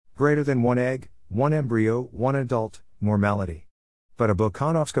Greater than one egg, one embryo, one adult, normality. But a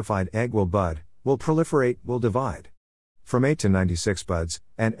Bokanovskified egg will bud, will proliferate, will divide. From 8 to 96 buds,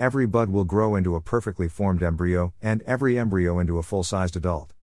 and every bud will grow into a perfectly formed embryo, and every embryo into a full-sized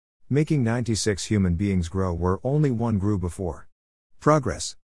adult. Making 96 human beings grow where only one grew before.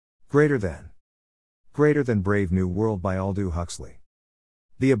 Progress. Greater than. Greater than Brave New World by Aldous Huxley.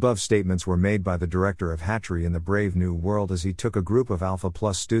 The above statements were made by the director of hatchery in the Brave New World as he took a group of Alpha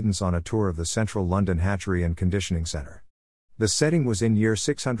Plus students on a tour of the Central London Hatchery and Conditioning Centre. The setting was in year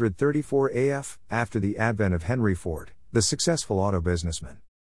 634 AF, after the advent of Henry Ford, the successful auto businessman.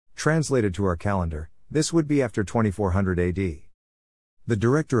 Translated to our calendar, this would be after 2400 AD. The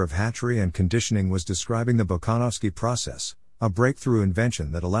director of hatchery and conditioning was describing the Bokanovsky process, a breakthrough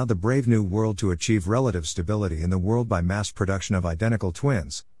invention that allowed the Brave New World to achieve relative stability in the world by mass production of identical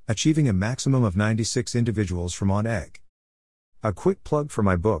twins, achieving a maximum of 96 individuals from one egg. A quick plug for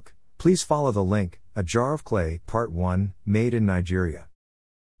my book, please follow the link, A Jar of Clay, Part 1, made in Nigeria.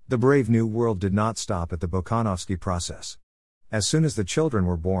 The Brave New World did not stop at the Bokanovsky process. As soon as the children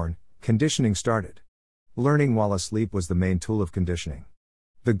were born, conditioning started. Learning while asleep was the main tool of conditioning.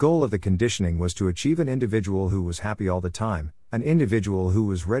 The goal of the conditioning was to achieve an individual who was happy all the time, an individual who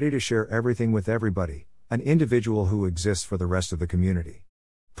was ready to share everything with everybody, an individual who exists for the rest of the community.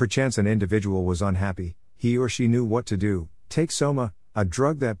 Perchance an individual was unhappy, he or she knew what to do, take soma, a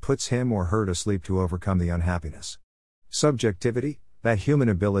drug that puts him or her to sleep to overcome the unhappiness. Subjectivity, that human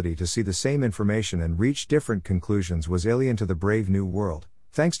ability to see the same information and reach different conclusions, was alien to the Brave New World,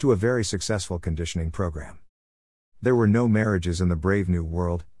 thanks to a very successful conditioning program. There were no marriages in the Brave New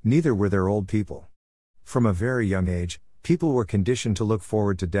World, neither were there old people. From a very young age, people were conditioned to look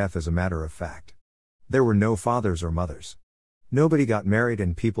forward to death as a matter of fact. There were no fathers or mothers. Nobody got married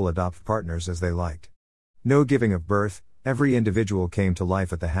and people adopted partners as they liked. No giving of birth, every individual came to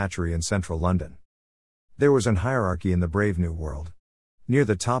life at the hatchery in central London. There was an hierarchy in the Brave New World. Near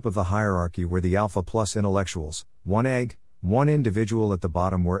the top of the hierarchy were the Alpha Plus intellectuals, one egg, one individual. At the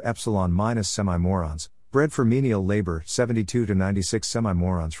bottom were Epsilon minus semi-morons, bred for menial labor, 72 to 96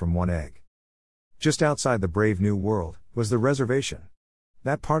 semi-morons from one egg. Just outside the Brave New World was the reservation.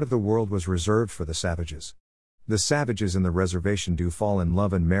 That part of the world was reserved for the savages. The savages in the reservation do fall in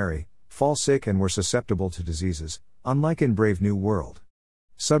love and marry, fall sick and were susceptible to diseases, unlike in Brave New World.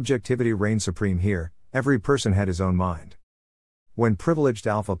 Subjectivity reigned supreme here, every person had his own mind. When privileged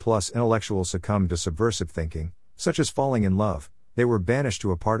Alpha Plus intellectuals succumbed to subversive thinking, such as falling in love, they were banished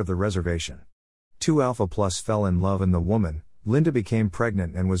to a part of the reservation. 2 Alpha Plus fell in love and the woman, Linda, became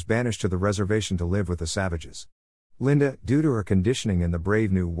pregnant and was banished to the reservation to live with the savages. Linda, due to her conditioning in the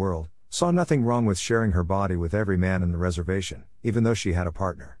Brave New World, saw nothing wrong with sharing her body with every man in the reservation, even though she had a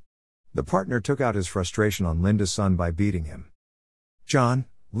partner. The partner took out his frustration on Linda's son by beating him. John,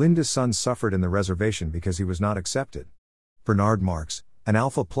 Linda's son, suffered in the reservation because he was not accepted. Bernard Marx, an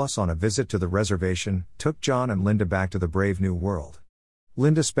Alpha Plus on a visit to the reservation, took John and Linda back to the Brave New World.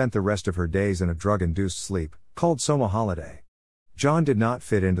 Linda spent the rest of her days in a drug-induced sleep, called Soma Holiday. John did not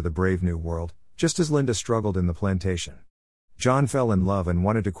fit into the Brave New World, just as Linda struggled in the plantation. John fell in love and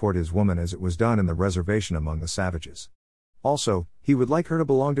wanted to court his woman as it was done in the reservation among the savages. Also, he would like her to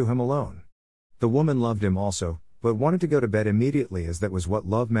belong to him alone. The woman loved him also, but wanted to go to bed immediately, as that was what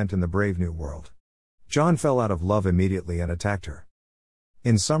love meant in the Brave New World. John fell out of love immediately and attacked her.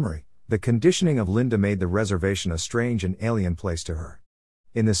 In summary, the conditioning of Linda made the reservation a strange and alien place to her.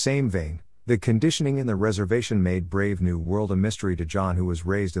 In the same vein, the conditioning in the reservation made Brave New World a mystery to John, who was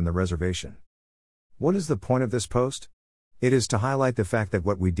raised in the reservation. What is the point of this post? It is to highlight the fact that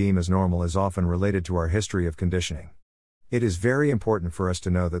what we deem as normal is often related to our history of conditioning. It is very important for us to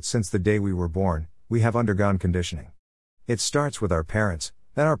know that since the day we were born, we have undergone conditioning. It starts with our parents,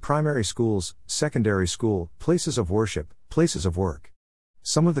 then our primary schools, secondary school, places of worship, places of work.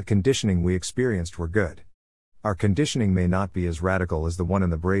 Some of the conditioning we experienced were good. Our conditioning may not be as radical as the one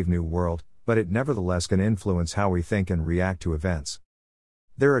in the Brave New World, but it nevertheless can influence how we think and react to events.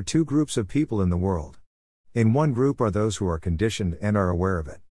 There are 2 groups of people in the world. In one group are those who are conditioned and are aware of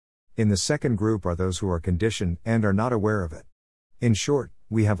it. In the second group are those who are conditioned and are not aware of it. In short,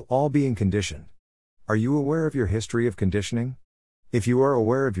 we have all being conditioned. Are you aware of your history of conditioning? If you are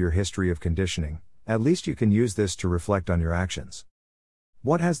aware of your history of conditioning, at least you can use this to reflect on your actions.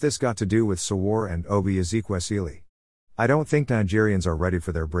 What has this got to do with Sowore and Obi Ezekwesili? I don't think Nigerians are ready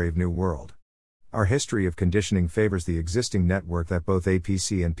for their Brave New World. Our history of conditioning favors the existing network that both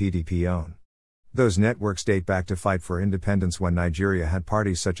APC and PDP own. Those networks date back to fight for independence when Nigeria had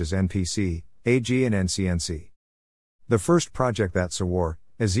parties such as NPC, AG and NCNC. The first project that Sowore,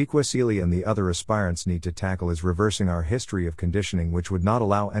 Ezekwesili and the other aspirants need to tackle is reversing our history of conditioning, which would not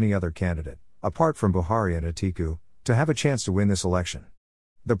allow any other candidate, apart from Buhari and Atiku, to have a chance to win this election.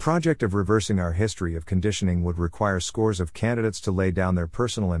 The project of reversing our history of conditioning would require scores of candidates to lay down their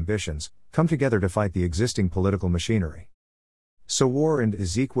personal ambitions, come together to fight the existing political machinery. Sowore and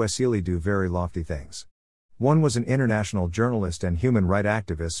Ezekwesili do very lofty things. One was an international journalist and human rights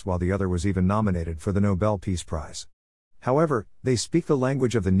activist, while the other was even nominated for the Nobel Peace Prize. However, they speak the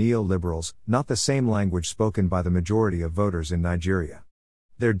language of the neoliberals, not the same language spoken by the majority of voters in Nigeria.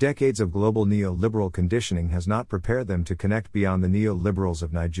 Their decades of global neoliberal conditioning has not prepared them to connect beyond the neoliberals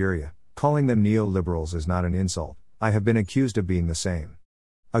of Nigeria. Calling them neoliberals is not an insult. I have been accused of being the same.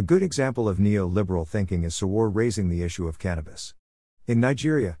 A good example of neoliberal thinking is Sowore raising the issue of cannabis. In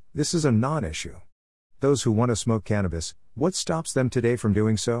Nigeria, this is a non-issue. Those who want to smoke cannabis, what stops them today from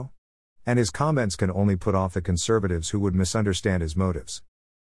doing so? And his comments can only put off the conservatives who would misunderstand his motives.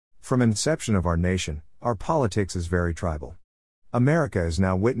 From inception of our nation, our politics is very tribal. America is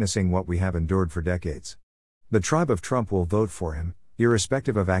now witnessing what we have endured for decades. The tribe of Trump will vote for him,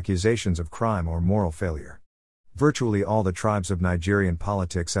 irrespective of accusations of crime or moral failure. Virtually all the tribes of Nigerian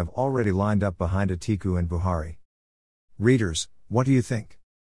politics have already lined up behind Atiku and Buhari. Readers, what do you think?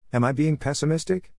 Am I being pessimistic?